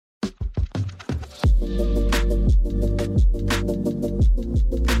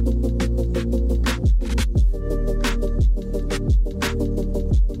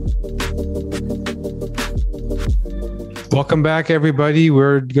Welcome back, everybody.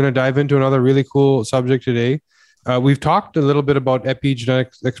 We're going to dive into another really cool subject today. We've talked a little bit about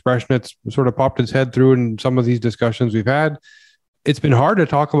epigenetic expression. It's sort of popped its head through in some of these discussions we've had. It's been hard to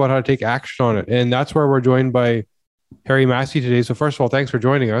talk about how to take action on it. And that's where we're joined by Harry Massey today. So first of all, thanks for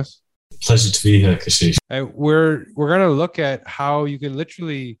joining us. Pleasure to be here, Kashish. We're going to look at how you can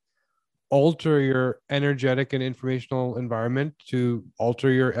literally alter your energetic and informational environment to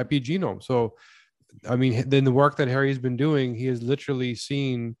alter your epigenome. So I mean, then the work that Harry's been doing, he has literally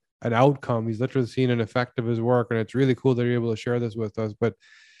seen an outcome. He's literally seen an effect of his work. And it's really cool that you're able to share this with us. But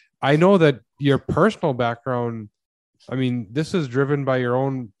I know that your personal background, I mean, this is driven by your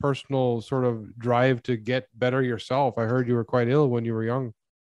own personal sort of drive to get better yourself. I heard you were quite ill when you were young.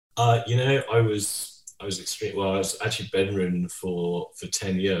 I was extreme. Well, I was actually bedridden for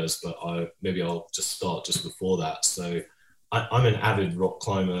 10 years, but maybe I'll just start just before that. So I'm an avid rock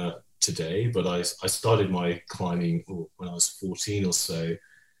climber today, but I started my climbing when I was 14 or so.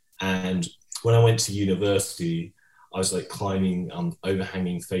 And when I went to university, I was like climbing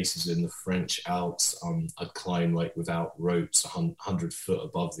overhanging faces in the French Alps. I'd climb like without ropes, 100 foot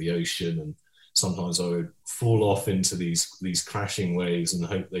above the ocean. And sometimes I would fall off into these crashing waves and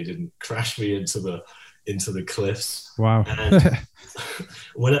hope they didn't crash me into the cliffs. Wow. And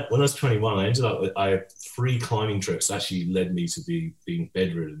when I was 21, I ended up with 3 climbing trips actually led me to being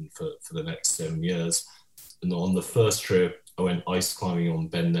bedridden for the next 7 years. And on the first trip, I went ice climbing on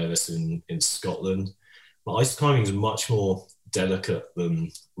Ben Nevis in Scotland. But ice climbing is much more delicate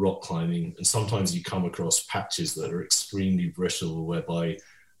than rock climbing. And sometimes you come across patches that are extremely brittle, whereby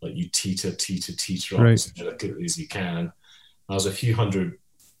like you teeter up as delicately as you can. I was a few hundred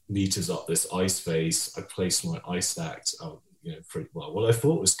meters up this ice face. I placed my ice axe, pretty well. What I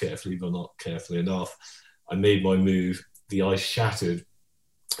thought was carefully, but not carefully enough. I made my move. The ice shattered,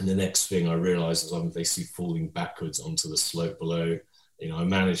 and the next thing I realized is I'm basically falling backwards onto the slope below. I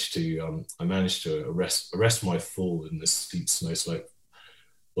managed to arrest my fall in this steep snow slope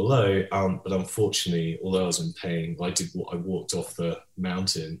below. But unfortunately, although I was in pain, I walked off the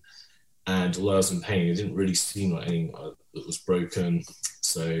mountain, and although I was in pain, it didn't really seem like anything that was broken.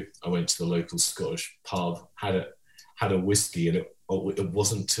 So I went to the local Scottish pub, had a whiskey, and it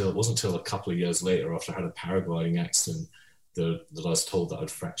wasn't till a couple of years later, after I had a paragliding accident, that I was told that I'd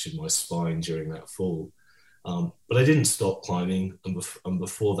fractured my spine during that fall. But I didn't stop climbing, and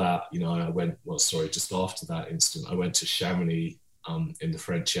before that, just after that incident, I went to Chamonix in the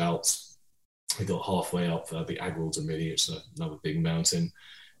French Alps. I got halfway up the Aigle de Midi, which is another big mountain,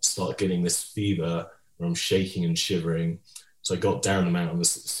 started getting this fever where I'm shaking and shivering. So I got down the mountain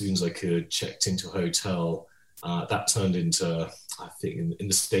as soon as I could, checked into a hotel. That turned into, I think in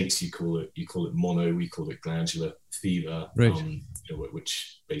the States you call it mono, we call it glandular fever, right.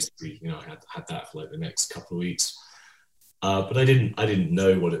 Which basically, I had that for like the next couple of weeks. But I didn't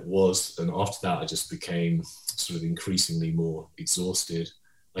know what it was. And after that, I just became sort of increasingly more exhausted.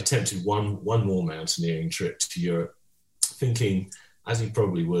 I attempted one more mountaineering trip to Europe, thinking, as you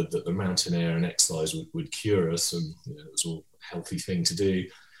probably would, that the mountain air and exercise would cure us, and it was all a healthy thing to do.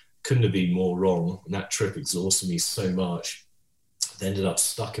 Couldn't have been more wrong. And that trip exhausted me so much. I ended up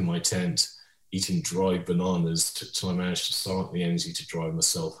stuck in my tent, eating dried bananas till I managed to summon the energy to drive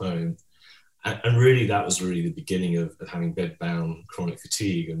myself home. And really, that was really the beginning of having bed-bound chronic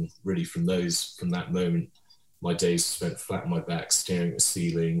fatigue. And really from that moment, my days spent flat on my back, staring at the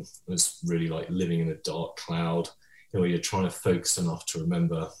ceiling. It was really like living in a dark cloud. You're trying to focus enough to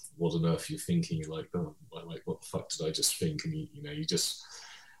remember what on earth you're thinking. You're like, oh, like what the fuck did I just think? And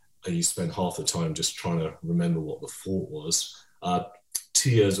you spend half the time just trying to remember what the thought was. 2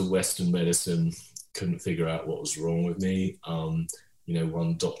 years of Western medicine, couldn't figure out what was wrong with me.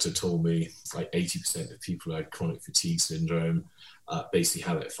 One doctor told me like 80% of people who had chronic fatigue syndrome basically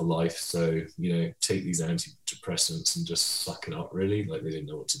have it for life. So, take these antidepressants and just suck it up, really. Like, they didn't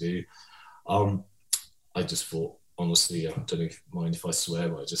know what to do. I just thought, honestly, I don't know if you mind if I swear,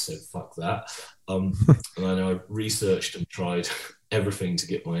 but I just said, fuck that. And then I researched and tried everything to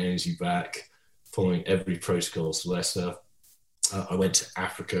get my energy back, following every protocol to letter. I went to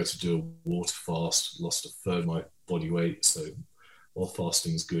Africa to do a water fast, lost a third of my body weight. So while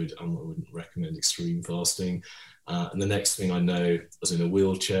fasting is good, I wouldn't recommend extreme fasting. And the next thing I know, I was in a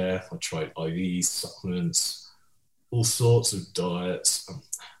wheelchair. I tried IVs, supplements, all sorts of diets.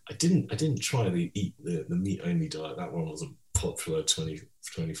 I didn't try the meat only diet. That one wasn't popular 20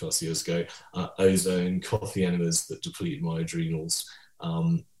 plus years ago. Ozone, coffee enemas that depleted my adrenals.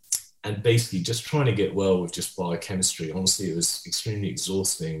 and basically just trying to get well with just biochemistry. Honestly, it was extremely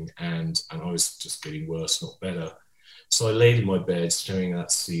exhausting, and I was just getting worse, not better. So I laid in my bed, staring at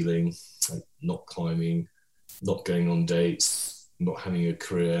the ceiling, like not climbing, not going on dates, not having a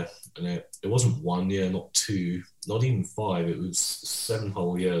career. And it wasn't 1 year, not two, not even five. It was 7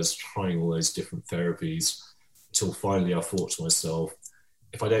 whole years trying all those different therapies until finally I thought to myself,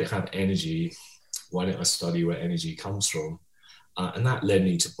 if I don't have energy, why don't I study where energy comes from? And that led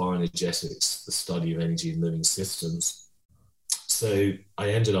me to bioenergetics, the study of energy in living systems. So I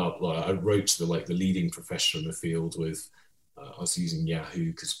ended up, I wrote to the leading professor in the field with, I was using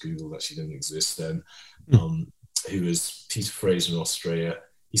Yahoo because Google actually didn't exist then, who was Peter Fraser in Australia.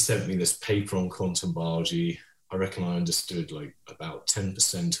 He sent me this paper on quantum biology. I reckon I understood like about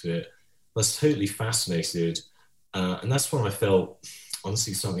 10% of it. I was totally fascinated. And that's when I felt,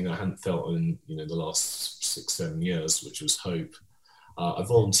 honestly, something I hadn't felt in the last 6-7 years, which was hope. I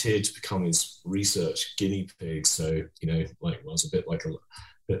volunteered to become his research guinea pig. So I was a bit like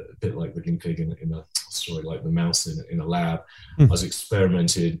the guinea pig in a story, like the mouse in a lab. I was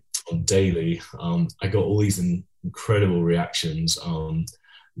experimented on daily. I got all these incredible reactions,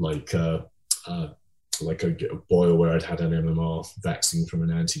 like a boil where I'd had an MMR vaccine from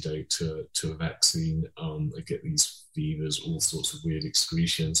an antidote to a vaccine. I get these fevers, all sorts of weird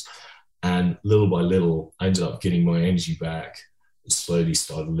excretions. And little by little, I ended up getting my energy back and slowly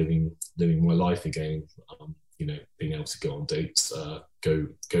started living my life again. Being able to go on dates, go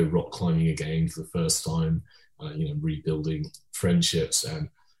rock climbing again for the first time, rebuilding friendships. And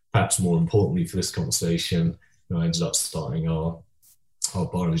perhaps more importantly for this conversation, I ended up starting our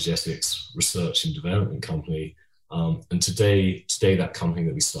bioenergetics research and development company. And today that company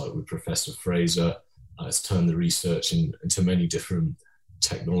that we started with Professor Fraser has turned the research into many different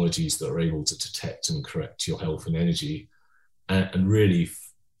technologies that are able to detect and correct your health and energy. And really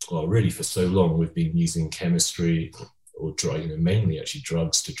for so long, we've been using chemistry or mainly actually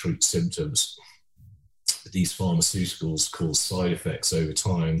drugs to treat symptoms. But these pharmaceuticals cause side effects over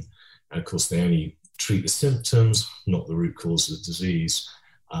time. And of course, they only treat the symptoms, not the root cause of the disease.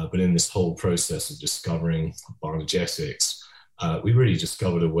 But in this whole process of discovering bioenergetics, we really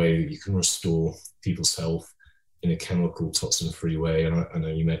discovered a way that you can restore people's health in a chemical toxin-free way. And I know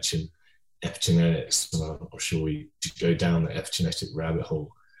you mentioned epigenetics, and I'm sure we should go down the epigenetic rabbit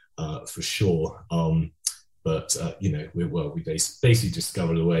hole for sure. We basically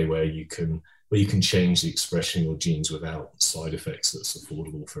discovered a way where you can change the expression of your genes without side effects that's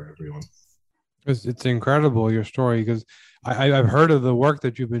affordable for everyone. It's incredible, your story, because I've heard of the work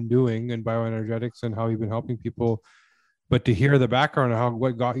that you've been doing in bioenergetics and how you've been helping people, but to hear the background of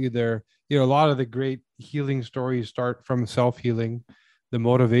what got you there, a lot of the great healing stories start from self-healing. The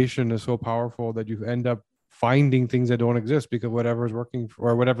motivation is so powerful that you end up finding things that don't exist because whatever's working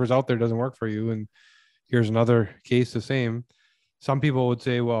or whatever's out there doesn't work for you. And here's another case the same. Some people would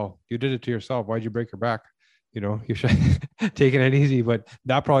say, well, you did it to yourself. Why'd you break your back? You should taking it easy, but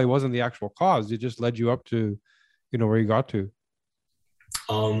that probably wasn't the actual cause. It just led you up to, where you got to.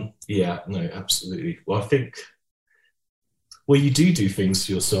 Yeah, no, absolutely. Well, I think, you do things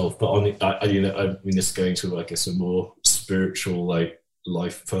to yourself, but I mean, this is going to, I guess, a more spiritual, like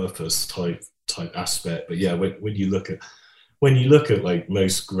life purpose type aspect. But yeah, when you look at like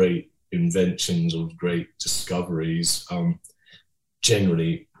most great inventions or great discoveries,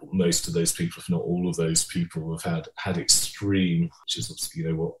 generally most of those people, if not all of those people, have had extreme, which is obviously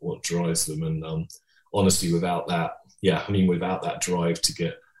what drives them. And honestly, without that drive to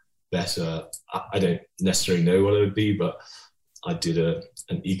get better, I don't necessarily know what it would be. But I did an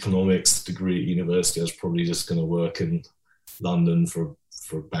economics degree at university. I was probably just going to work in London for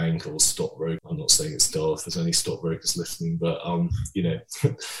a bank or a stockbroker. I'm not saying it's dull if there's any stockbrokers listening, but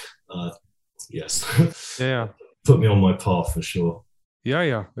yes, yeah, put me on my path for sure.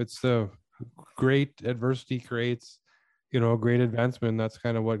 Yeah. It's the great adversity creates, a great advancement. That's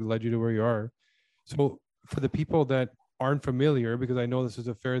kind of what led you to where you are. So for the people that aren't familiar, because I know this is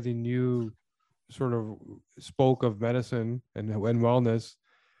a fairly new sort of spoke of medicine and wellness,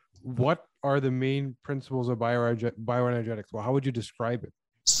 what are the main principles of bioenergetics? Well, how would you describe it?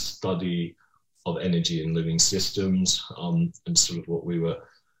 Study of energy in living systems, and sort of what we were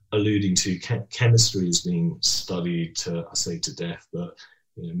alluding to. Chemistry is being studied to death, but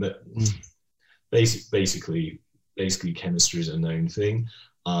basically chemistry is a known thing.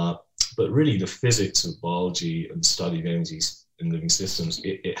 But really, the physics of biology and the study of energies in living systems,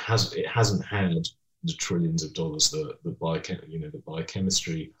 it hasn't had the trillions of dollars the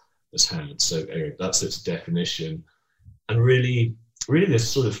biochemistry has had. So anyway, that's its definition. And really, there's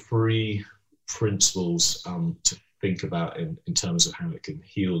sort of three principles think about in terms of how it can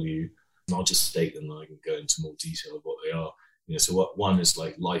heal you. And I'll just state them, and I can go into more detail of what they are. So what one is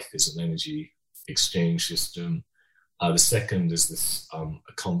like life is an energy exchange system. The second is this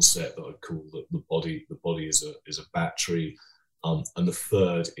a concept that I call the body. The body is a battery, and the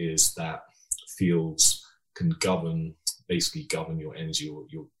third is that fields can basically govern your energy, or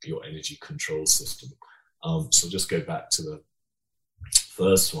your energy control system. So just go back to the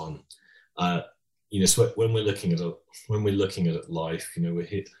first one. So when we're looking at life, we're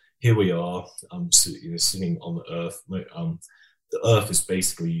here we are, sitting on the Earth. The Earth is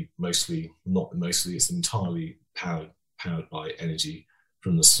basically it's entirely powered by energy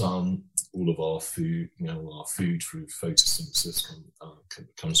from the sun. All of our food, through photosynthesis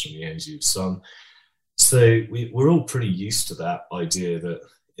comes from the energy of the sun. So we're all pretty used to that idea that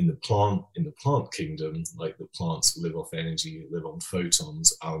in the plant kingdom, like the plants live off energy, live on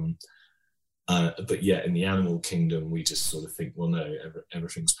photons. But yet in the animal kingdom, we just sort of think, well, no,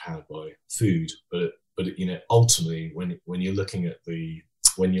 everything's powered by food. But ultimately, when you're looking at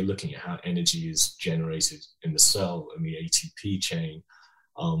how energy is generated in the cell and the ATP chain,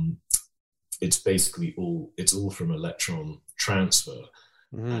 it's all from electron transfer.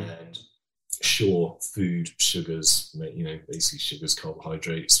 And sure, food, sugars, basically sugars,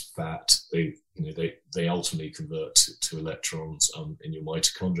 carbohydrates, fat, they ultimately convert to electrons in your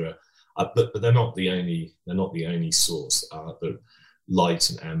mitochondria. But they're not the only source. The light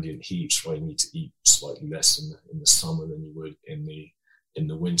and ambient heat, why you need to eat slightly less in the summer than you would in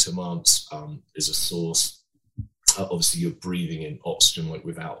the winter months, is a source. Obviously, you're breathing in oxygen. Like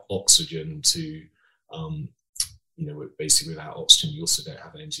without oxygen, basically without oxygen, you also don't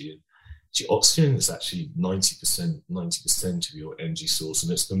have energy. And oxygen is actually 90% of your energy source,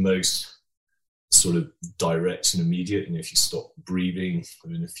 and it's the most sort of direct and immediate. If you stop breathing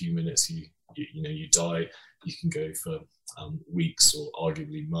within a few minutes, you die. You can go for weeks or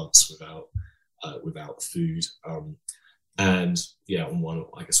arguably months without food. And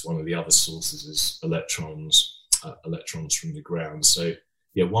one of the other sources is electrons from the ground. So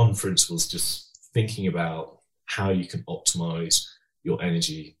one principle is just thinking about how you can optimize your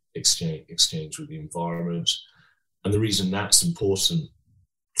energy exchange with the environment. And the reason that's important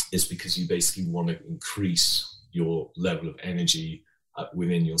is because you basically want to increase your level of energy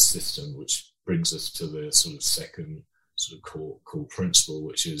within your system, which brings us to the sort of second sort of core principle,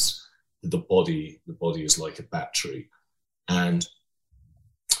 which is the body. The body is like a battery. And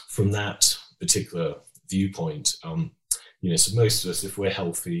from that particular viewpoint, so most of us, if we're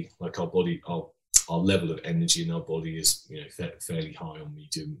healthy, like our body, our level of energy in our body is fairly high, or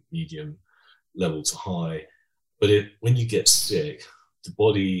medium level to high. But when you get sick, the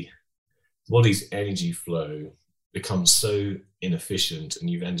body's energy flow becomes so inefficient, and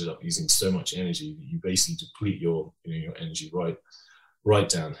you've ended up using so much energy that you basically deplete your energy right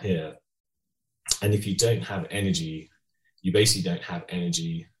down here. And if you don't have energy, you basically don't have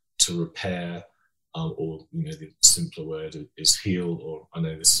energy to repair, or the simpler word is heal. Or I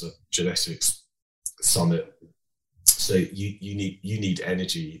know this genetics summit. So you need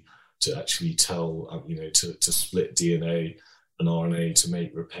energy to actually tell to split DNA and RNA to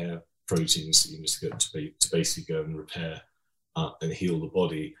make repair proteins to basically go and repair and heal the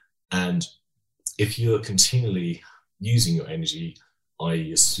body. And if you're continually using your energy, i.e.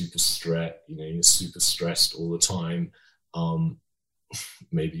 you're super stressed all the time,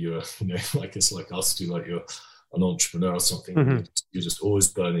 maybe you're like it's like us, like you're an entrepreneur or something, you're always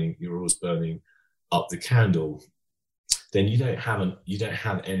burning up the candle, then you don't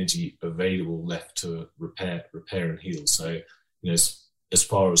have energy available left to repair and heal. So as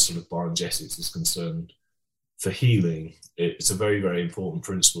far as sort of biogenics is concerned, for healing, it's a very, very important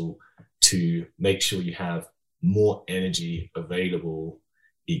principle to make sure you have more energy available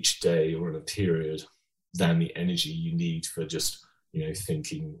each day or in a period than the energy you need for just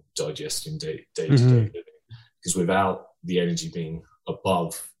thinking, digesting, day to day living. Because without the energy being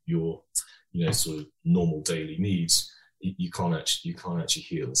above your sort of normal daily needs, you can't actually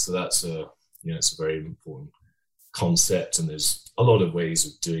heal. So that's it's a very important concept, and there's a lot of ways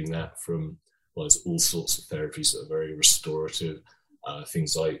of doing that. There's all sorts of therapies that are very restorative,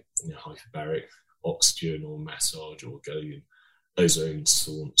 things like hyperbaric oxygen or massage or going ozone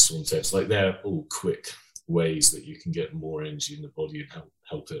sauna tests. Like they're all quick ways that you can get more energy in the body and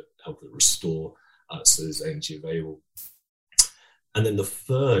help it restore, so there's energy available. And then the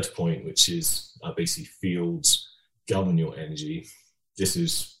third point, which is basically fields govern your energy. This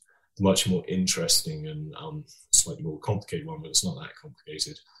is much more interesting and slightly more complicated one, but it's not that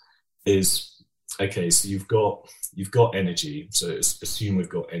complicated. Is okay. So you've got energy. So assume we've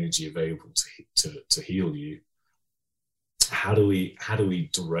got energy available to heal you. how do we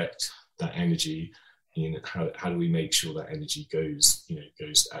direct that energy? How do we make sure that energy goes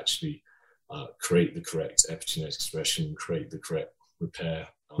to actually create the correct epigenetic expression, create the correct repair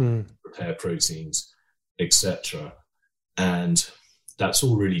proteins, etc. And that's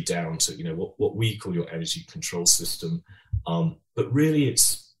all really down to what we call your energy control system. But really,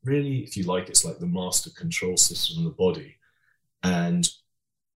 if you like, it's like the master control system in the body. And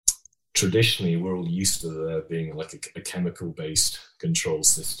traditionally, we're all used to there being like a chemical-based control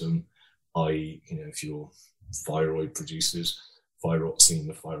system, i.e., if your thyroid produces thyroxine,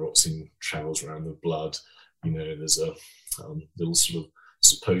 the thyroxine travels around the blood. There's a little sort of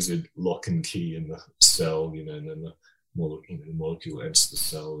supposed lock and key in the cell, and then the molecule enters the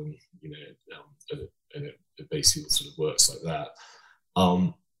cell, and it basically sort of works like that.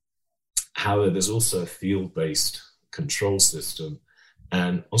 However, there's also a field-based control system.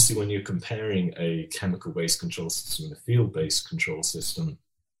 And obviously, when you're comparing a chemical-based control system and a field-based control system,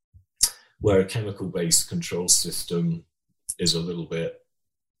 where a chemical-based control system is a little bit,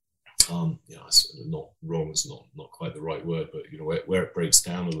 it's not wrong, it's not quite the right word, but where it breaks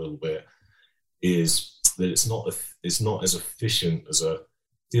down a little bit is that it's not as efficient as a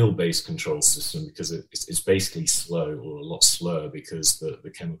field-based control system, because it's basically slow, or a lot slower, because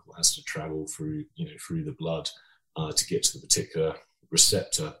the chemical has to travel through the blood to get to the particular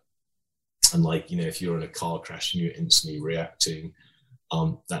receptor. And if you're in a car crash and you're instantly reacting,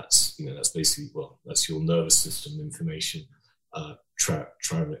 that's basically, that's your nervous system information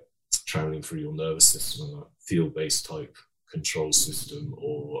traveling through your nervous system. And a field-based type control system,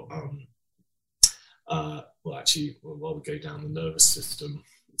 or while we go down the nervous system,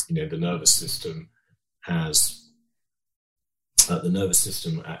 the nervous system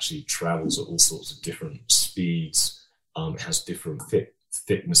actually travels at all sorts of different speeds. It has different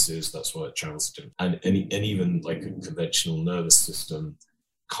thicknesses. That's why it travels to, and even like a conventional nervous system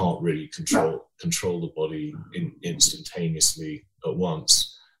can't really control the body instantaneously at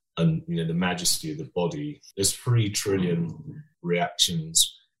once. And the majesty of the body, there's 3 trillion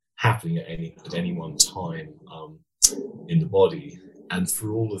reactions happening at any one time in the body, and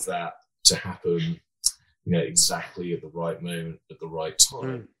for all of that to happen exactly at the right moment at the right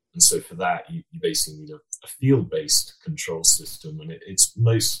time. And so for that, you basically need a field-based control system. And it's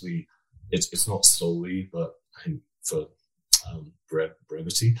mostly, it's not solely, but I think for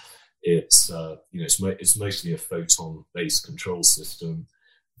brevity, it's mostly a photon-based control system,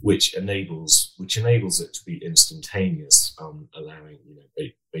 which enables it to be instantaneous,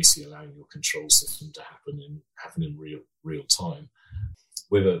 basically allowing your control system to happen in real time.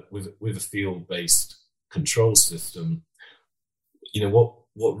 With a field-based control system,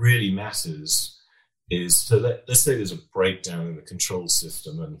 what really matters is, so let's say there's a breakdown in the control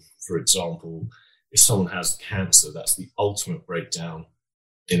system, and for example, if someone has cancer, that's the ultimate breakdown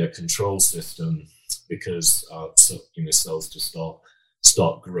in a control system, because cells just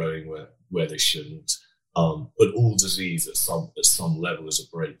start growing where they shouldn't. But all disease at some level is a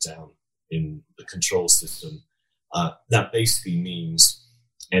breakdown in the control system. That basically means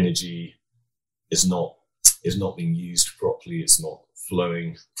energy is not being used properly. It's not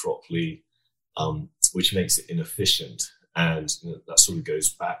flowing properly, which makes it inefficient. And that sort of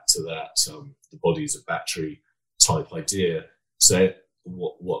goes back to that the body is a battery type idea. So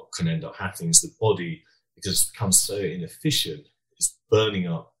what can end up happening is the body, because it's become so inefficient, it's burning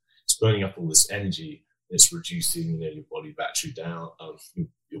up all this energy. It's reducing your body battery down,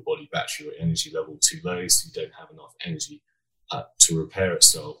 your body battery or energy level too low, so you don't have enough energy to repair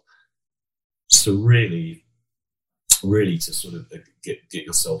itself. So really to sort of get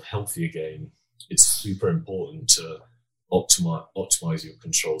yourself healthy again, it's super important to optimize your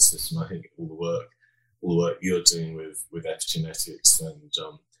control system. I think all the work you're doing with epigenetics and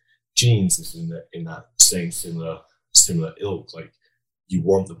genes is in that same similar ilk. Like, you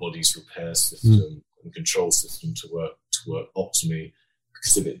want the body's repair system and control system to work optimally,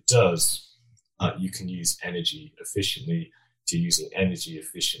 because if it does, you can use energy efficiently. If you're using energy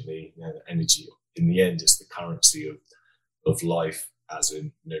efficiently, energy in the end is the currency of life, as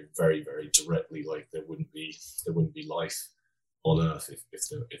in very, very directly. Like, there wouldn't be life on Earth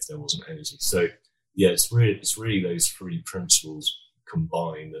if there wasn't energy. So yeah, it's really those 3 principles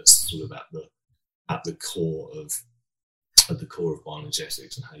combined that's sort of at the core of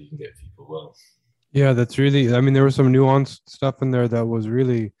bioenergetics and how you can get people well. Yeah, that's really, I mean, there was some nuanced stuff in there that was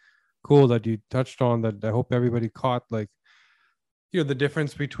really cool that you touched on, that I hope everybody caught. Like, the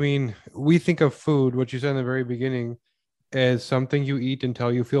difference between, we think of food, what you said in the very beginning, as something you eat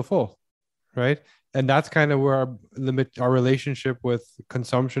until you feel full, right? And that's kind of where our relationship with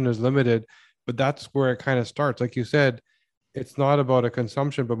consumption is limited. But that's where it kind of starts. Like you said, it's not about a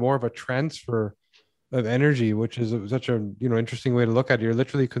consumption, but more of a transfer of energy, which is such a interesting way to look at it. You're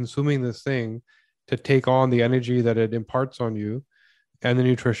literally consuming this thing to take on the energy that it imparts on you, and the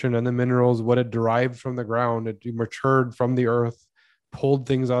nutrition and the minerals, what it derived from the ground, it matured from the earth, pulled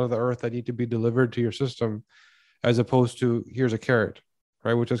things out of the earth that need to be delivered to your system, as opposed to here's a carrot,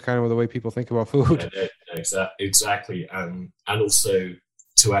 right? Which is kind of the way people think about food. Yeah, exactly, and also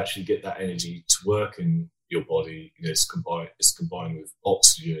to actually get that energy to work in your body, it's combined with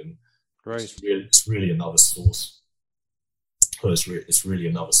oxygen. Right. It's really another source. Well, it's really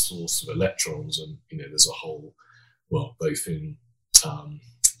another source of electrons, and there's a whole, well, both in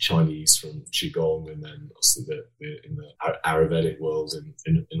Chinese from qigong, and then also in the Ayurvedic world,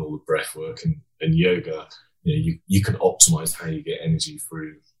 in all the breath work and yoga. You can optimize how you get energy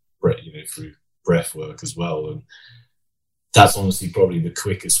through breath work as well, and that's honestly probably the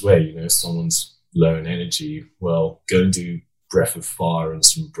quickest way. If someone's low in energy, well, go and do breath of fire and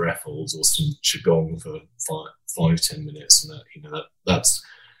some breath holds or some qigong for 5-10 minutes, and that's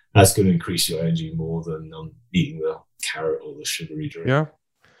going to increase your energy more than eating the carrot or the sugary drink. Yeah.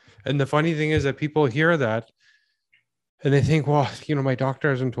 And the funny thing is that people hear that and they think, well, my doctor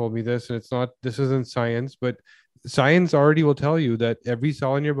hasn't told me this, and this isn't science, but science already will tell you that every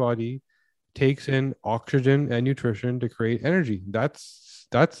cell in your body takes in oxygen and nutrition to create energy.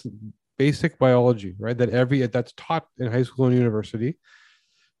 That's basic biology, right? That's taught in high school and university,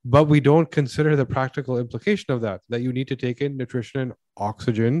 but we don't consider the practical implication of that you need to take in nutrition and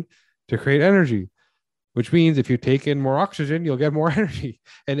oxygen to create energy, which means if you take in more oxygen, you'll get more energy.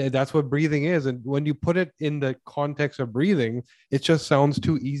 And that's what breathing is. And when you put it in the context of breathing, it just sounds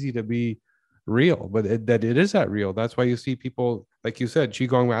too easy to be real, but it is that real. That's why you see people, like you said,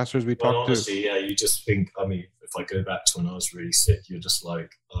 Qigong masters honestly, yeah, you just think, if I go back to when I was really sick, you're just like,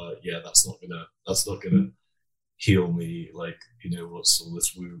 that's not gonna heal me, what's all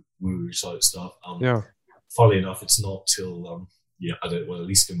this woo type stuff. Yeah. Funnily enough, it's not till I don't. Well, at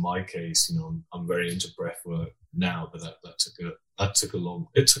least in my case, I'm very into breath work now, but that took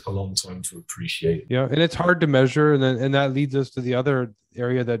a long time to appreciate. Yeah, and it's hard to measure, and that leads us to the other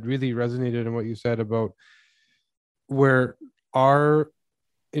area that really resonated in what you said about where our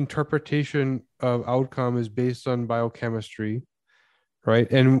interpretation of outcome is based on biochemistry,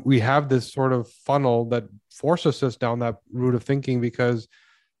 right? And we have this sort of funnel that forces us down that route of thinking, because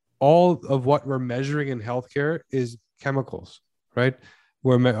all of what we're measuring in healthcare is chemicals, right?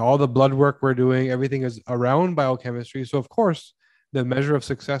 Where all the blood work we're doing, everything is around biochemistry. So of course, the measure of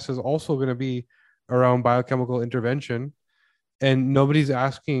success is also going to be around biochemical intervention. And nobody's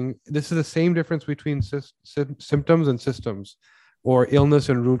asking, this is the same difference between symptoms and systems, or illness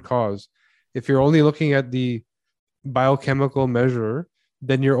and root cause. If you're only looking at the biochemical measure,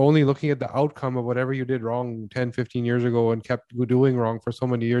 then you're only looking at the outcome of whatever you did wrong 10, 15 years ago and kept doing wrong for so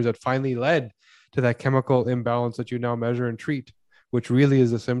many years that finally led to that chemical imbalance that you now measure and treat, which really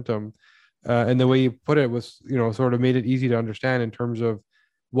is a symptom. And the way you put it was, sort of made it easy to understand in terms of,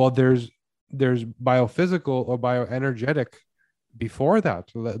 well, there's biophysical or bioenergetic before that,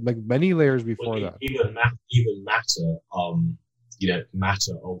 like many layers before that. Even matter,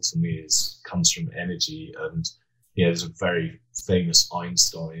 matter ultimately comes from energy, and there's a very famous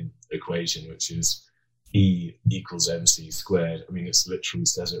Einstein equation, which is E equals mc squared. It's literally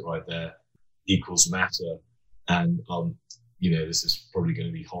says it right there, equals matter. And this is probably going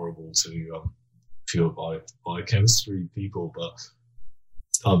to be horrible to pure biochemistry people,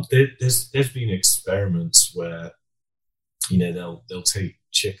 but there's been experiments where they'll take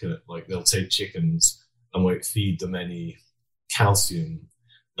chickens and won't feed them any calcium,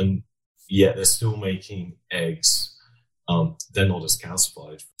 and yet they're still making eggs. They're not as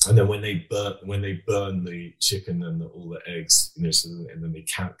calcified, and then when they burn the chicken and all the eggs, and then they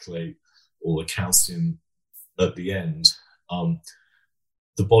calculate all the calcium at the end.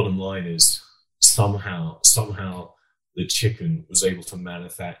 The bottom line is somehow the chicken was able to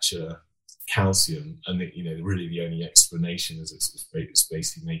manufacture calcium, and really the only explanation is it's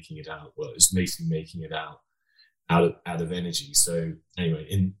basically making it out. Well, it's basically making it out of energy. So anyway,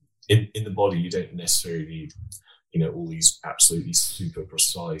 in the body, you don't necessarily need all these absolutely super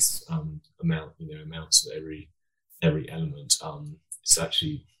precise amounts of every element. It's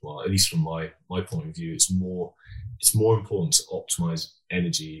actually, well, at least from my point of view, it's more important to optimize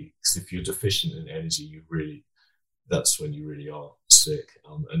energy, because if you're deficient in energy, that's when you really are sick.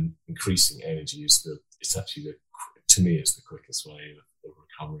 And increasing energy to me, it's the quickest way of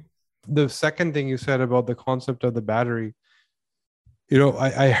recovering. The second thing you said about the concept of the battery,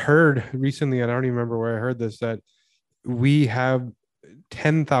 I heard recently, and I don't even remember where I heard this, that we have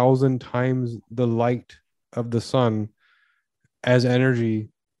 10,000 times the light of the sun as energy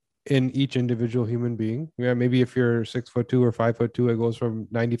in each individual human being. Yeah, maybe if you're 6'2" or 5'2", it goes from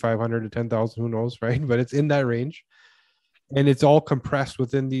 9,500 to 10,000, who knows, right? But it's in that range, and it's all compressed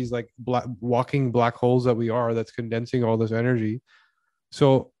within these like walking black holes that we are. That's condensing all this energy.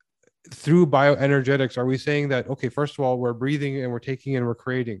 So through bioenergetics, are we saying that, okay, first of all, we're breathing and we're taking and we're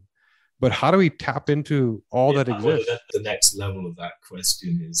creating, but how do we tap into all that Well, exists? the next level of that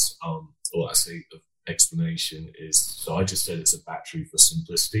question is, or I say of explanation is, so I just said it's a battery for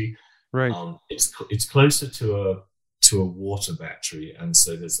simplicity. Right. It's closer to a water battery, and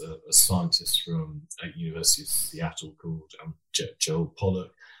so there's a scientist from at University of Seattle called Joel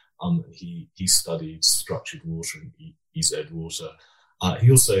Pollack. He studied structured water and EZ water. He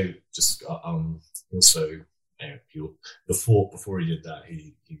also just before he did that,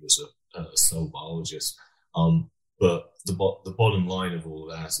 he was a cell biologist. But the bottom line of all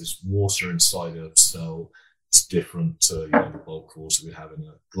of that is water inside a cell is different to the bulk water we have in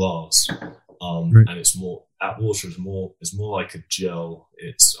a glass. Right. And it's more, that water is more like a gel.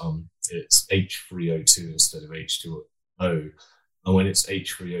 It's H3O2 instead of H2O. And when it's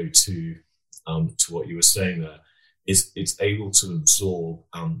H3O2, to what you were saying there, it's able to absorb,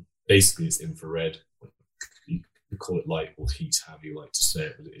 basically it's infrared. You could call it light or heat, however you like to say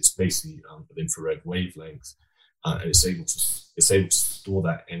it, but it's basically an infrared wavelength. And it's able to store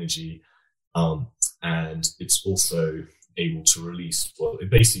that energy, and it's also able to release. Well,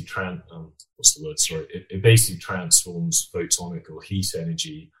 it basically it basically transforms photonic or heat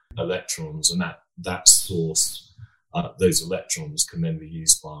energy electrons, and that source, those electrons can then be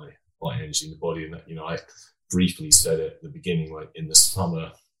used by energy in the body. And that, I briefly said it at the beginning, like in the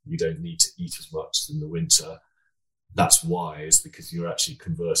summer you don't need to eat as much as in the winter. That's why, is because you're actually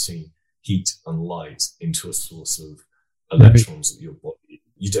converting heat and light into a source of electrons of your body.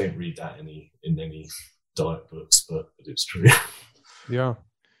 You don't read that in any diet books, but it's true. Yeah,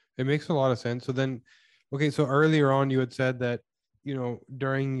 it makes a lot of sense. So then, okay, so earlier on you had said that,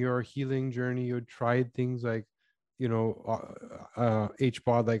 during your healing journey, you had tried things like,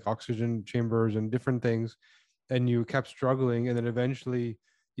 HPOD, like oxygen chambers and different things, and you kept struggling, and then eventually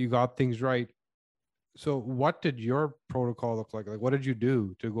you got things right. So what did your protocol look like? Like, what did you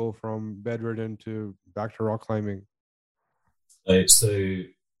do to go from bedridden to back to rock climbing?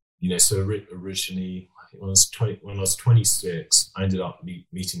 Originally, when I was 26, I ended up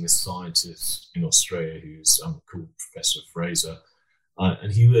meeting this scientist in Australia who's called Professor Fraser,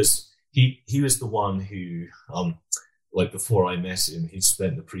 and he was the one who, like before I met him, he'd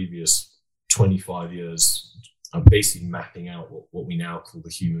spent the previous 25 years basically mapping out what we now call the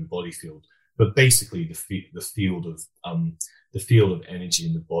human body field, but basically the field of energy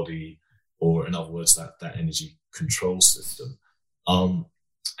in the body, or in other words, that energy control system.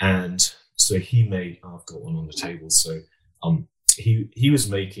 And so he made, I've got one on the table. So he was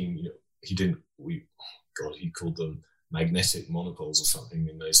making, he called them magnetic monopoles or something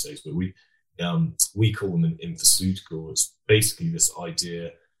in those days, but we call them an infoceutical. It's basically this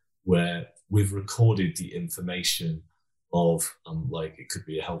idea where we've recorded the information of like it could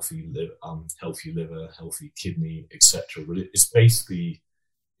be a healthy liver, healthy kidney, etc. But it's basically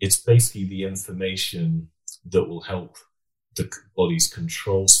the information that will help the body's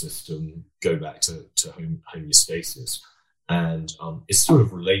control system go back to homeostasis. And it's sort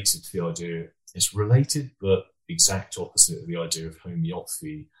of related to the idea. It's related, but exact opposite of the idea of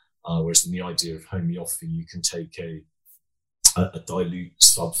homeopathy. Whereas in the idea of homeopathy, you can take a dilute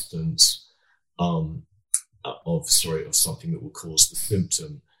substance of something that will cause the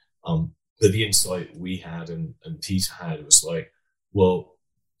symptom. But the insight we had and Peter had was like, well,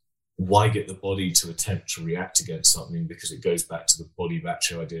 why get the body to attempt to react against something? Because it goes back to the body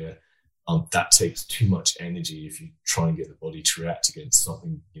battery idea. That takes too much energy if you try and get the body to react against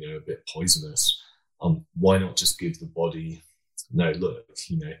something, a bit poisonous. Why not just give the body, no, look,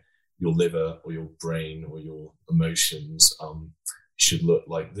 your liver or your brain or your emotions should look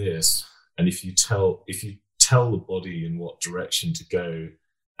like this. And if you tell the body in what direction to go,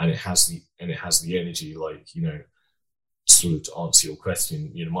 and it has the energy, like, sort of to answer your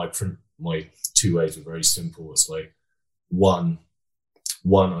question, my two ways were very simple. It's like one,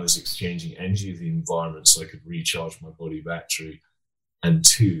 I was exchanging energy with the environment so I could recharge my body battery, and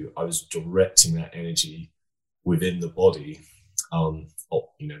two, I was directing that energy within the body,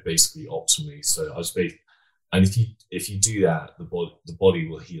 basically optimally. So I was and if you do that, the body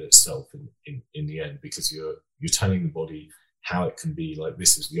will heal itself in the end, because you're telling the body how it can be, like,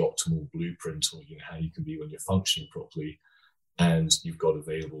 this is the optimal blueprint, or how you can be when you're functioning properly, and you've got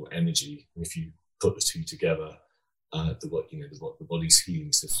available energy. And if you put the two together, the body's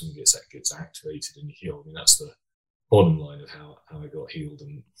healing system gets activated and healed. I mean, that's bottom line of how I got healed.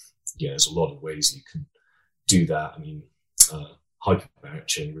 And yeah, there's a lot of ways you can do that. I mean, hyperbaric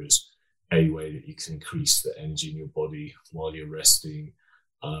chamber is a way that you can increase the energy in your body while you're resting.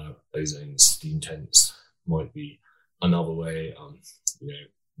 Ozone steam tents might be another way.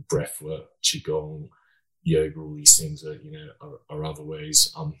 Breath work, qigong, yoga, all these things are other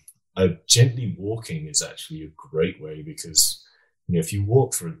ways. Gently walking is actually a great way, because if you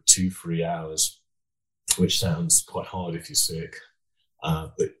walk for 2-3 hours, which sounds quite hard if you're sick,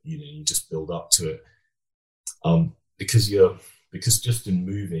 but you just build up to it, because just in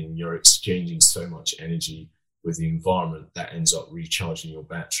moving, you're exchanging so much energy with the environment that ends up recharging your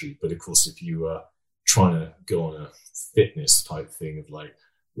battery. But of course, if you are trying to go on a fitness type thing of like,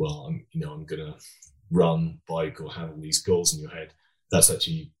 well, I'm gonna run, bike, or have all these goals in your head, that's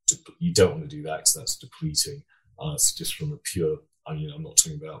actually, you don't want to do that, because that's depleting. It's just from a pure, I'm not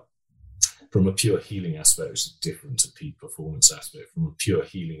talking about from a pure healing aspect, which is different to peak performance aspect. From a pure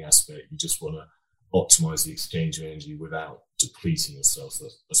healing aspect, you just want to optimize the exchange of energy without depleting yourself. So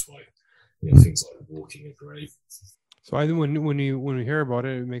that's why things like walking are great. So I think when you hear about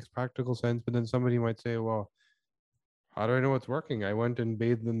it, it makes practical sense. But then somebody might say, well, how do I know what's working? I went and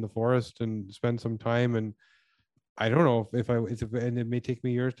bathed in the forest and spent some time, and I don't know and it may take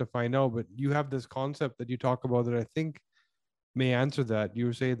me years to find out. But you have this concept that you talk about that I think may answer that.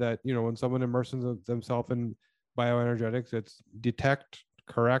 You say that when someone immerses themselves in bioenergetics, it's detect,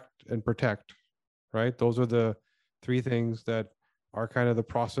 correct, and protect, right? Those are the three things that are kind of the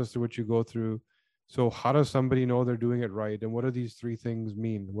process through which you go through. So how does somebody know they're doing it right, and what do these three things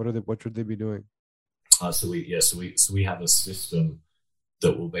mean? What should they be doing? So we have a system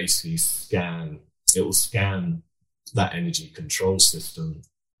that will basically scan that energy control system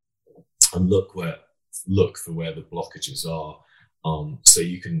and look for where the blockages are. So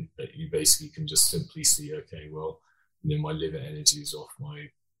you basically can just simply see, okay, well, my liver energy is off,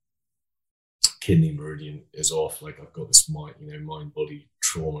 my kidney meridian is off, like I've got this mind body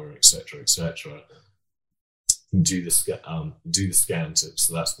trauma, etc. Do the scan tip.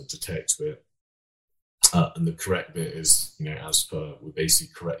 So that's the detect bit. And the correct bit is, as per, we're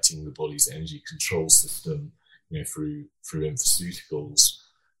basically correcting the body's energy control system, through infoceuticals.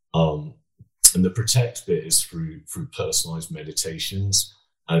 And the protect bit is through personalized meditations.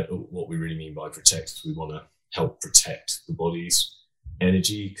 And what we really mean by protect is we want to help protect the body's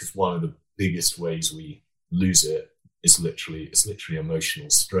energy, because one of the biggest ways we lose it is literally emotional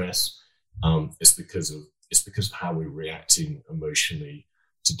stress. It's because of how we're reacting emotionally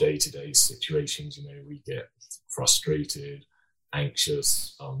to day-to-day situations. We get frustrated,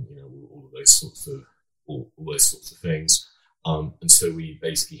 anxious, all those sorts of things. And so we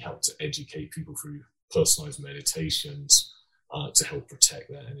basically help to educate people through personalized meditations to help protect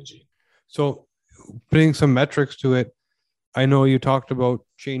their energy. So putting some metrics to it, I know you talked about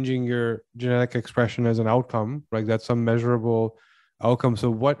changing your genetic expression as an outcome, right? That's some measurable outcome. So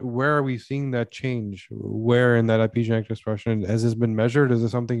where are we seeing that change? Where in that epigenetic expression? Has this been measured? Is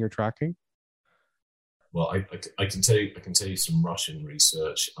this something you're tracking? Well, I can tell you some Russian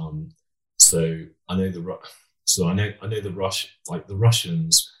research. So I know the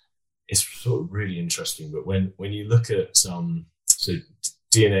Russians. It's sort of really interesting. But when you look at so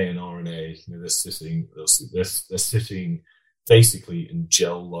DNA and RNA, they're sitting basically in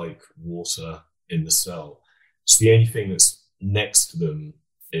gel-like water in the cell. So the only thing that's next to them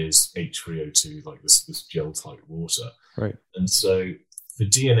is H3O2, like this gel-type water. Right. And so for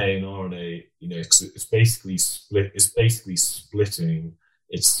DNA and RNA, it's basically splitting.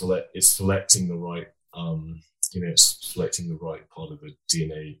 It's selecting the right, it's selecting the right part of the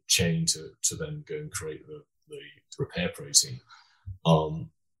DNA chain to then go and create the repair protein.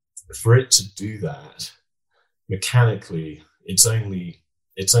 For it to do that mechanically, it's only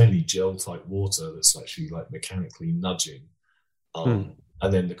gel type water that's actually like mechanically nudging. And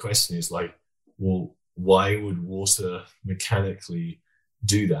then the question is like, well, why would water mechanically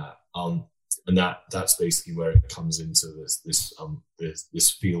do that? And that's basically where it comes into this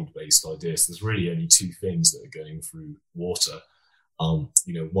field-based idea. So there's really only two things that are going through water.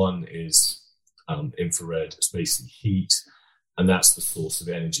 One is infrared. It's basically heat, and that's the source of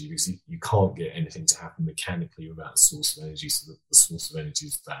energy, because you can't get anything to happen mechanically without a source of energy. So the source of energy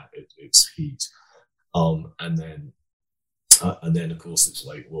is it's heat. And then of course it's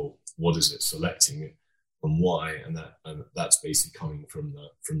like, well, what is it selecting and why? And that's basically coming from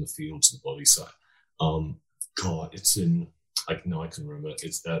the fields of the body. So, it's in. I can remember.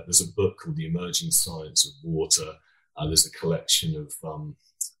 It's there's a book called The Emerging Science of Water. There's a collection of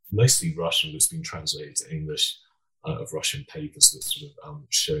mostly Russian, but it's been translated to English, of Russian papers that sort of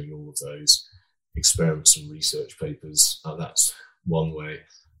showing all of those. experiments and research papers. That's one way.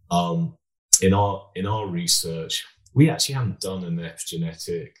 In our research, we actually haven't done an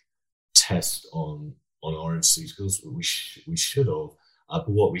epigenetic test on pharmaceuticals, but we should have. But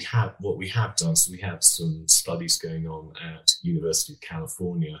what we have done, so we have some studies going on at University of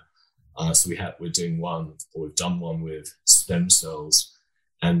California. So we've done one with stem cells,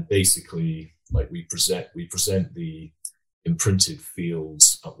 and basically, like we present the imprinted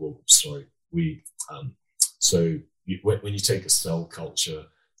fields. When you take a cell culture,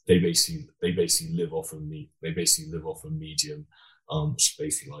 they basically live off of meat. They basically live off a medium, which is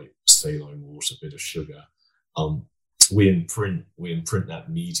basically like saline water, a bit of sugar. We imprint that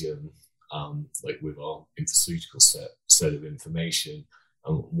medium, like with our pharmaceutical set of information.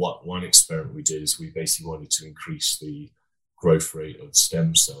 What one experiment we did is we basically wanted to increase the growth rate of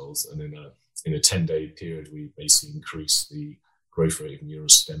stem cells, and in a 10-day period, we basically increased the growth rate of neural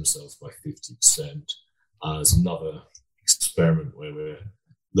stem cells by 50%. There's another experiment where we're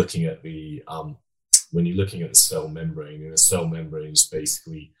looking at when you're looking at the cell membrane, and the cell membrane is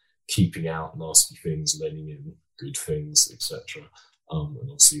basically keeping out nasty things, letting in good things, etc. And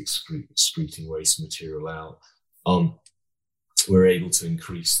obviously excreting waste material out. We're able to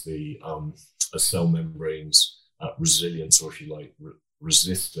increase a cell membrane's resilience, or if you like,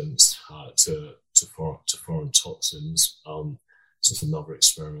 resistance to foreign toxins. So it's another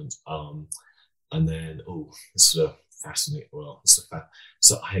experiment. And then, this is a fascinating. Well, so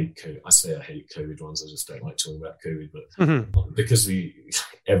I hate COVID. I say I hate COVID ones. I just don't like talking about COVID. But because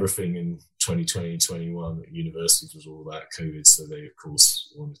everything in 2020 and 21 at universities was all about COVID, so they of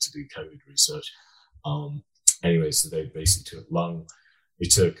course wanted to do COVID research. Anyway, so they basically took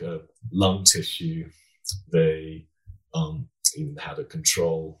lung tissue. They even had a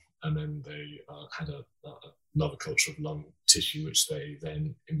control, and then they had another culture of lung tissue, which they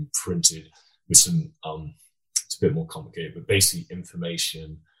then imprinted with some. It's a bit more complicated, but basically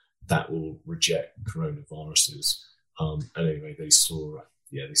information that will reject coronaviruses. And anyway, they saw a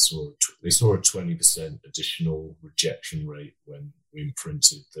 20% additional rejection rate when we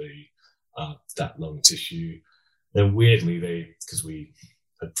imprinted that lung tissue. Then weirdly, because we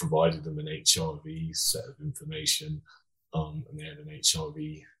had provided them an HRV set of information, and they had an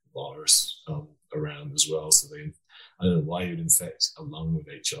HRV virus around as well. So I don't know why you'd infect a lung with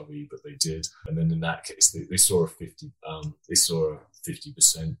HRV, but they did. And then in that case, they saw a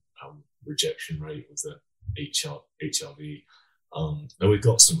 50% rejection rate with the HRV. And we've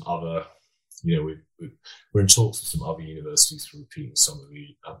got some other, we're in talks with some other universities for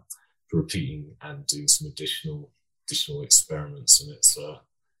repeating and doing some additional experiments, and it's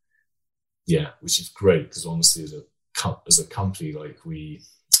which is great, because honestly, as a company, like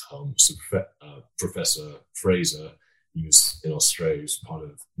Professor Fraser, he was in Australia, he was part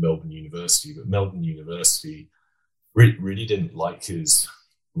of Melbourne University, but Melbourne University really didn't like his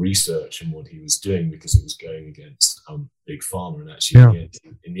research and what he was doing, because it was going against big pharma, and actually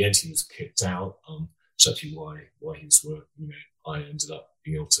in the end he was kicked out. It's actually why he was working. I ended up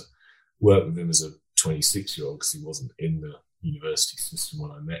being able to work with him as a 26-year-old, because he wasn't in the university system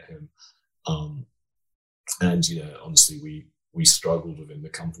when I met him. And honestly, we struggled within the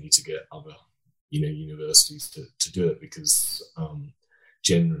company to get other universities to do it, because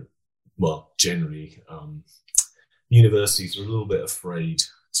generally universities are a little bit afraid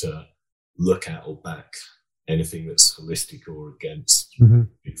to look at or back anything that's holistic or against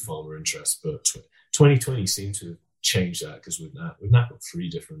big pharma interests. But 2020 seemed to have changed that, because we've now got 3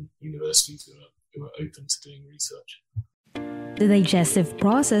 different universities who are open to doing research. The digestive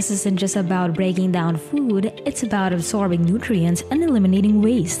process isn't just about breaking down food, it's about absorbing nutrients and eliminating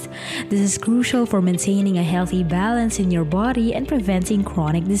waste. This is crucial for maintaining a healthy balance in your body and preventing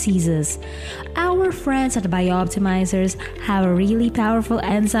chronic diseases. Our friends at Bioptimizers have a really powerful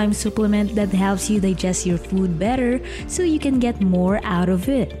enzyme supplement that helps you digest your food better so you can get more out of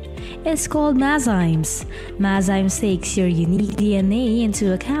it. It's called Mazymes. Mazymes takes your unique DNA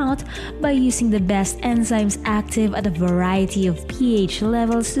into account by using the best enzymes active at a variety of pH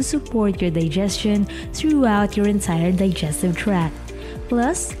levels to support your digestion throughout your entire digestive tract.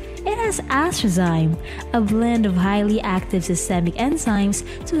 Plus, it has Astrozyme, a blend of highly active systemic enzymes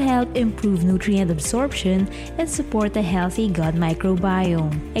to help improve nutrient absorption and support a healthy gut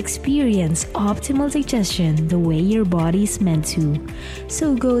microbiome. Experience optimal digestion the way your body is meant to.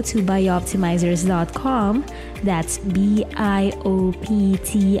 So go to bioptimizers.com, that's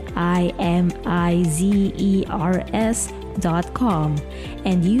bioptimizers.com,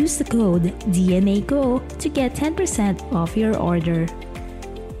 and use the code DNAGO to get 10% off your order.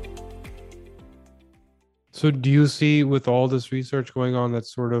 So do you see, with all this research going on,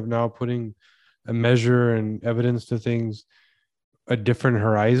 that's sort of now putting measure and evidence to things a different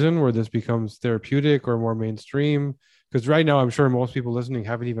horizon where this becomes therapeutic or more mainstream? Because right now, I'm sure most people listening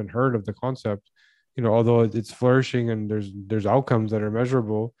haven't even heard of the concept, although it's flourishing and there's outcomes that are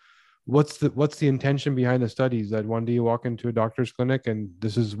measurable. What's the intention behind the studies, that one day you walk into a doctor's clinic and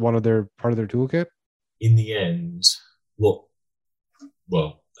this is one of their part of their toolkit? In the end,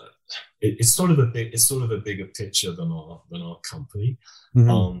 it's sort of a bigger picture than our company.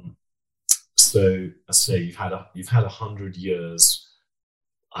 Mm-hmm. So I say you've had 100 years.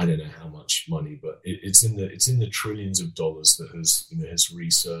 I don't know how much money, but it's in the trillions of dollars that has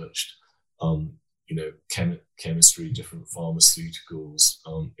researched, chemistry, different pharmaceuticals,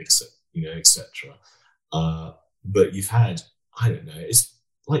 etc. But you've had, I don't know,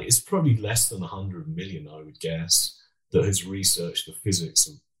 it's probably less than 100 million, I would guess, that has researched the physics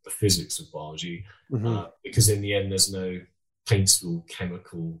of biology, Mm-hmm. because in the end, there's no painful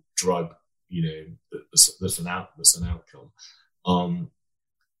chemical drug, that's an outcome.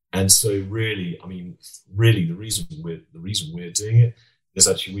 And so really, the reason we're doing it is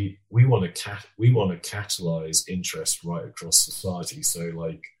actually we want to catalyze interest right across society. So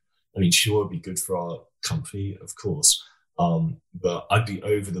sure, it'd be good for our company, of course. But I'd be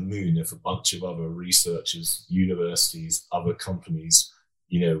over the moon if a bunch of other researchers, universities, other companies,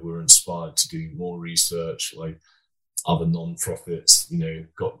 were inspired to do more research, like other non-profits,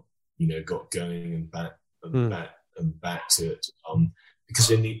 got going and backed it.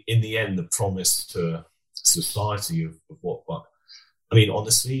 Because in the end, the promise to society of what, but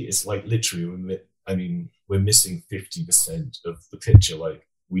honestly, it's like literally, we're missing 50% of the picture. Like,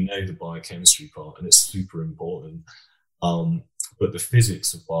 we know the biochemistry part, and it's super important. But the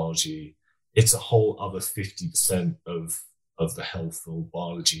physics of biology, it's a whole other 50% of the health or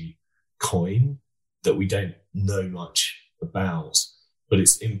biology coin that we don't know much about. But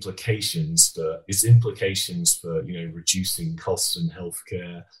its implications for reducing costs in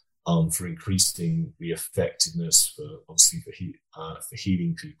healthcare, for increasing the effectiveness, for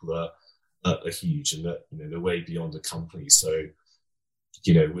healing people are huge, and that they're way beyond the company. So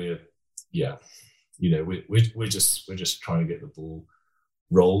we're just trying to get the ball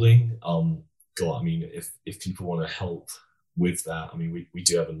rolling. If people want to help with that, we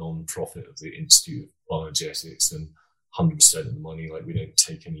do have a non-profit of the Institute of Bioenergetics, and 100% of the money, like, we don't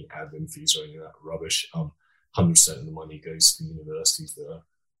take any admin fees or any of that rubbish. 100% of the money goes to the universities that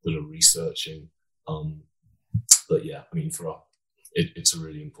are researching. But yeah, for us, it's a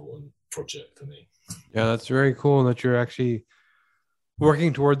really important project for me. Yeah, that's very cool that you're actually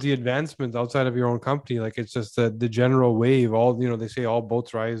working towards the advancements outside of your own company. Like, it's just the general wave. All they say, all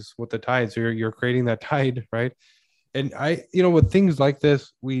boats rise with the tide. So you're creating that tide, right? And with things like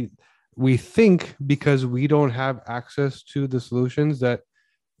this, we think, because we don't have access to the solutions, that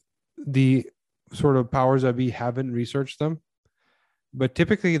the sort of powers that be haven't researched them. But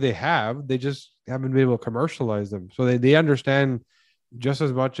typically they just haven't been able to commercialize them. So they understand just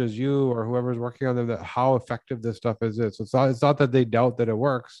as much as you or whoever's working on them that how effective this stuff is. So it's not that they doubt that it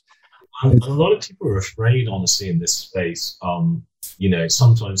works. A lot of people are afraid, honestly, in this space.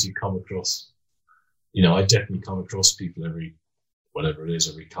 Sometimes you come across, I definitely come across people every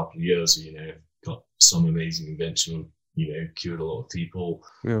couple of years, got some amazing invention, cured a lot of people,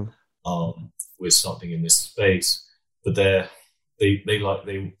 with something in this space, but they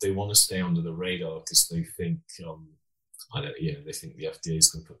want to stay under the radar because they think, they think the FDA is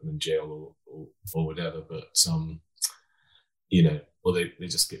going to put them in jail or whatever, but or they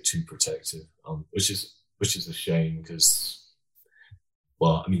just get too protective, which is a shame, because,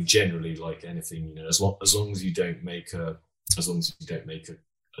 generally, like anything, as long as you don't make a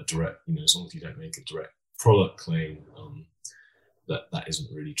direct, as long as you don't make a direct product claim, that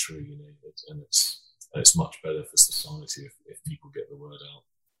isn't really true, and it's much better for society if people get the word out.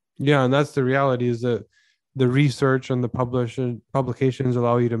 Yeah, and that's the reality, is that the research and the publications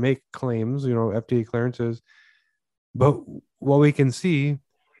allow you to make claims, FDA clearances. But what we can see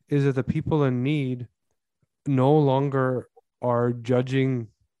is that the people in need no longer are judging,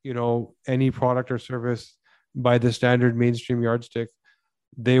 any product or service by the standard mainstream yardstick.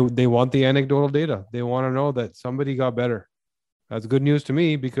 They want the anecdotal data. They want to know that somebody got better. That's good news to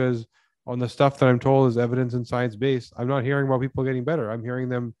me, because on the stuff that I'm told is evidence and science based, I'm not hearing about people getting better. I'm hearing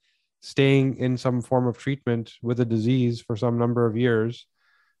them staying in some form of treatment with a disease for some number of years,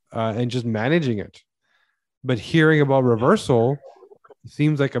 and just managing it. But hearing about reversal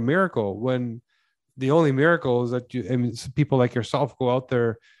seems like a miracle, when the only miracle is that people like yourself go out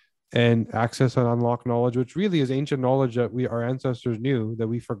there and access and unlock knowledge, which really is ancient knowledge that our ancestors knew that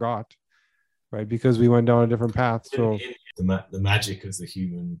we forgot, right? Because we went down a different path. So the magic of the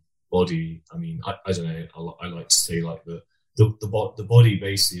human body. I mean, I don't know. I like to say like the body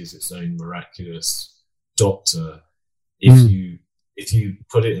basically is its own miraculous doctor. If you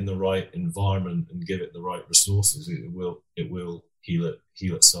put it in the right environment and give it the right resources, it will heal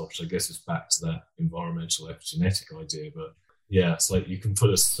itself. Which I guess is back to that environmental epigenetic idea. But yeah, it's like you can put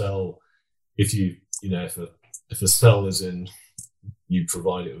a cell, if a cell is in, you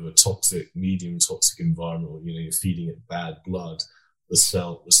provide it with a medium toxic environment, or you're feeding it bad blood, the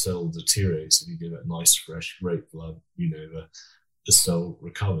cell deteriorates. If you give it nice, fresh, great blood, the cell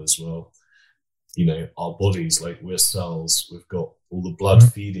recovers. Well, our bodies, like we're cells, we've got all the blood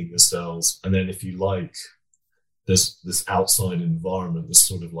feeding the cells, and then if you like, this outside environment, this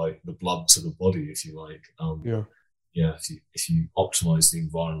sort of like the blood to the body, if you like. If you optimize the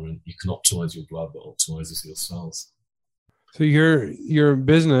environment, you can optimize your blood that optimizes your cells. So your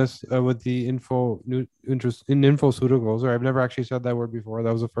business with the interest in infoceuticals, or I've never actually said that word before.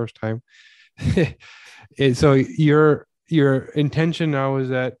 That was the first time. So your intention now is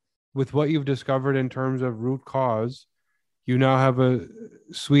that with what you've discovered in terms of root cause, you now have a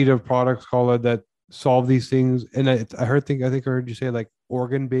suite of products, call it, that solve these things. And I think I heard you say like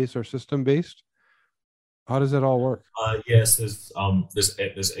organ-based or system-based. How does that all work? Yes, there's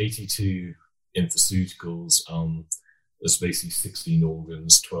 82 infoceuticals. There's basically 16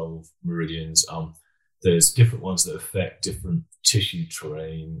 organs, 12 meridians. There's different ones that affect different tissue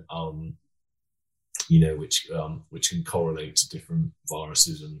terrain, which can correlate to different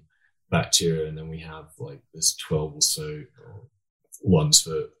viruses and bacteria. And then we have like there's 12 or so ones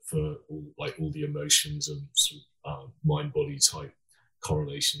for all the emotions and sort of mind-body type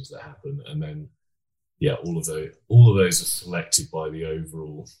correlations that happen. And then all of those are selected by the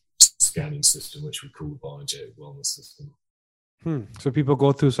overall scanning system, which we call the Bioenergetic Wellness System. So people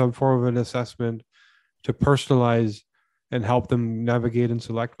go through some form of an assessment to personalize and help them navigate and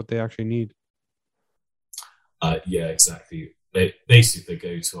select what they actually need. Yeah, exactly. They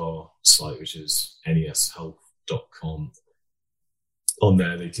go to our site, which is neshealth.com. On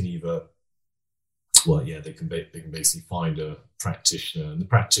there, they can they can basically find a practitioner, and the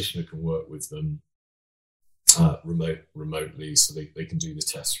practitioner can work with them remotely, so they can do the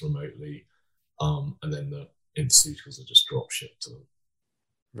tests remotely, and then the infoceuticals are just drop shipped to them.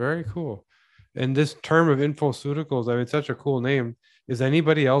 Very cool. And this term of infoceuticals, I mean, it's such a cool name. Is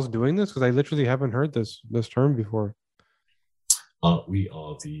anybody else doing this? Because I literally haven't heard this term before. We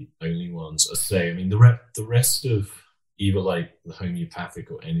are the only ones. I say, I mean, the rest of either like the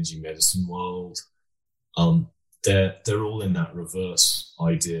homeopathic or energy medicine world, they're all in that reverse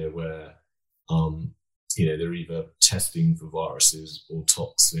idea where they're either testing for viruses or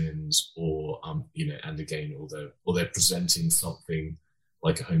toxins, or and again, or they're presenting something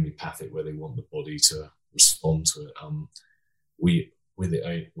like a homeopathic where they want the body to respond to it. We're the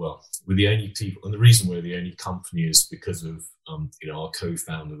only people, and the reason we're the only company is because of our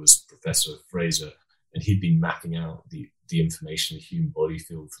co-founder was Professor Fraser, and he'd been mapping out the information in the human body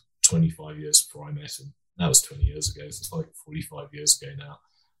field for 25 years before I met him. That was 20 years ago, so it's like 45 years ago now.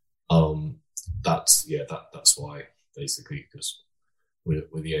 That's why, basically, because we're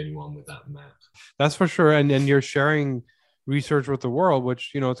the only one with that map. That's for sure. And you're sharing research with the world,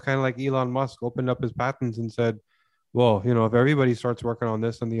 which, it's kind of like Elon Musk opened up his patents and said, well, if everybody starts working on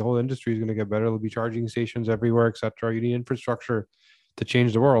this, then the whole industry is going to get better. There'll be charging stations everywhere, etc. You need infrastructure to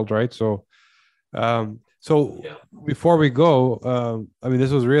change the world, right? So before we go,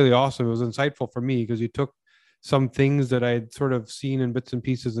 this was really awesome. It was insightful for me because you took some things that I had sort of seen in bits and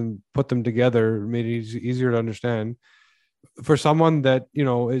pieces and put them together, made it easier to understand. For someone that,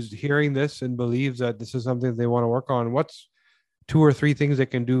 is hearing this and believes that this is something they want to work on, what's 2 or 3 things they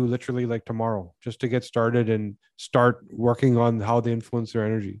can do literally like tomorrow just to get started and start working on how they influence their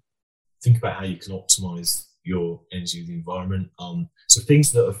energy? Think about how you can optimize your energy of the environment. So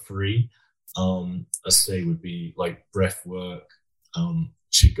things that are free, I say, would be like breath work,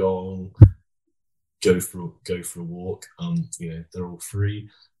 qigong, go for a walk. They're all free.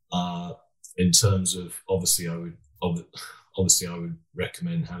 In terms of, obviously I would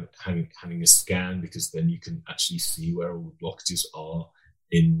recommend having a scan, because then you can actually see where all the blockages are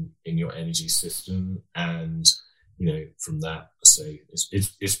in your energy system. And from that, I say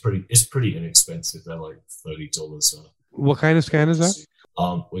it's pretty inexpensive. They're like $30. What kind of scan is that?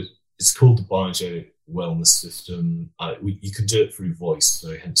 It's called the Bioenergetic Wellness System. You can do it through voice,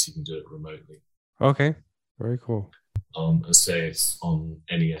 so hence you can do it remotely. Okay, very cool. I say it's on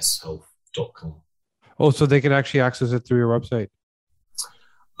neshealth.com. Oh, so they can actually access it through your website?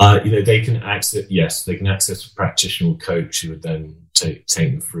 They can access a practitioner or coach who would then take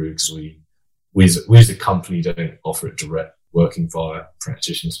them through, because we as a company don't offer it direct, working via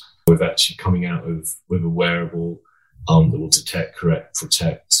practitioners. with actually coming out with a wearable that will detect, correct,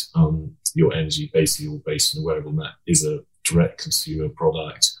 protect your energy, basically all based on a wearable, and that is a direct consumer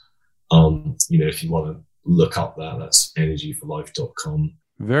product. If you want to look up that's energyforlife.com.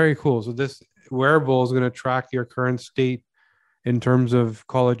 Very cool. So this wearable is going to track your current state in terms of,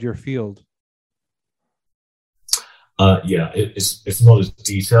 call it, your field. It's not as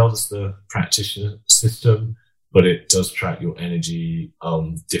detailed as the practitioner system, but it does track your energy,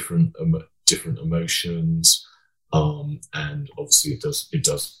 different emotions, and obviously it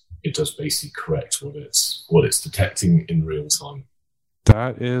does basically correct what it's detecting in real time.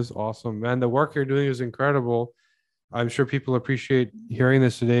 That is awesome, man. The work you're doing is incredible. I'm sure people appreciate hearing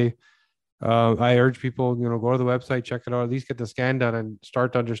this today. I urge people, go to the website, check it out, at least get the scan done and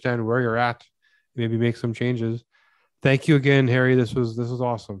start to understand where you're at, maybe make some changes. Thank you again, Harry. This was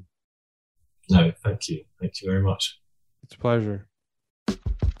awesome. No, thank you. Thank you very much. It's a pleasure.